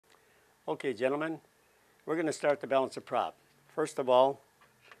Okay, gentlemen, we're going to start to balance a prop. First of all,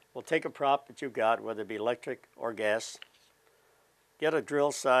 we'll take a prop that you've got, whether it be electric or gas. Get a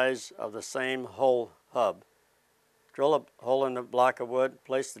drill size of the same hole hub. Drill a hole in the block of wood,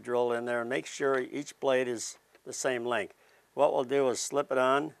 place the drill in there, and make sure each blade is the same length. What we'll do is slip it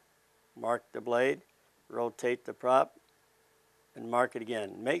on, mark the blade, rotate the prop, and mark it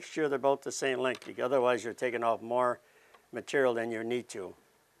again. Make sure they're both the same length, because otherwise you're taking off more material than you need to.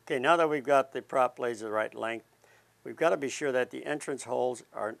 Okay, now that we've got the prop blades the right length, we've got to be sure that the entrance holes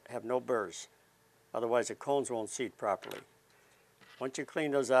have no burrs. Otherwise the cones won't seat properly. Once you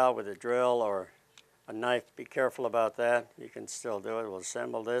clean those out with a drill or a knife, be careful about that. You can still do it. We'll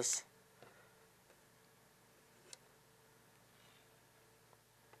assemble this.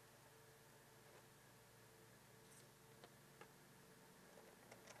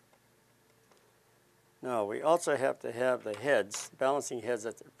 Now we also have to have the heads, balancing heads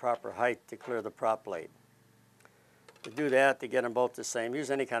at the proper height to clear the prop blade. To do that, to get them both the same,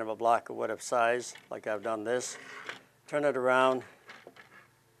 use any kind of a block of wood of size, like I've done this. Turn it around,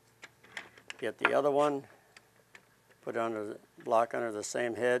 get the other one, put it under the block under the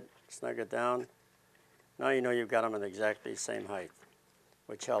same head, snug it down. Now you know you've got them in exactly the same height,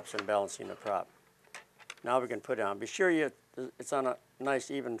 which helps in balancing the prop. Now we can put it on. Be sure it's on a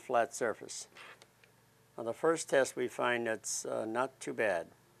nice, even, flat surface. On the first test, we find it's not too bad.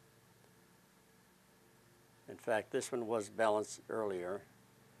 In fact, this one was balanced earlier.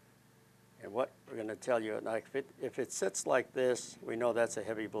 And what we're going to tell you, like if it sits like this, we know that's a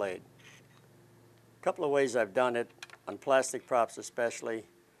heavy blade. A couple of ways I've done it, on plastic props especially.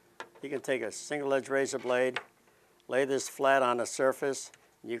 You can take a single edge razor blade, lay this flat on a surface,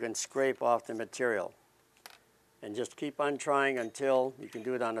 and you can scrape off the material. And just keep on trying until you can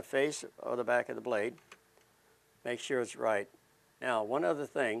do it on the face or the back of the blade. Make sure it's right. Now, one other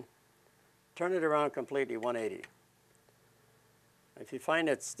thing, turn it around completely 180. If you find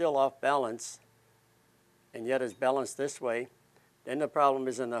it's still off balance, and yet it's balanced this way, then the problem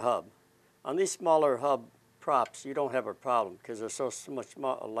is in the hub. On these smaller hub props, you don't have a problem because they're so much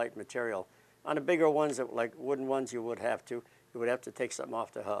more light material. On the bigger ones, like wooden ones, you would have to take something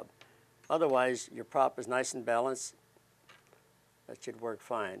off the hub. Otherwise, your prop is nice and balanced. That should work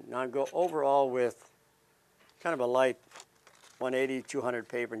fine. Now go overall with kind of a light 180, 200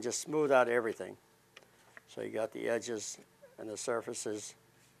 paper and just smooth out everything. So you got the edges and the surfaces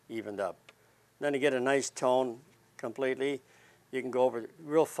evened up. Then to get a nice tone completely, you can go over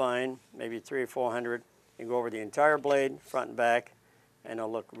real fine, maybe 300 or 400, and go over the entire blade, front and back, and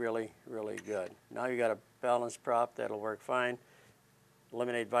it'll look really, really good. Now you got a balanced prop that'll work fine.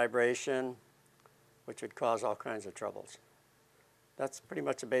 Eliminate vibration, which would cause all kinds of troubles. That's pretty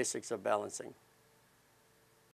much the basics of balancing.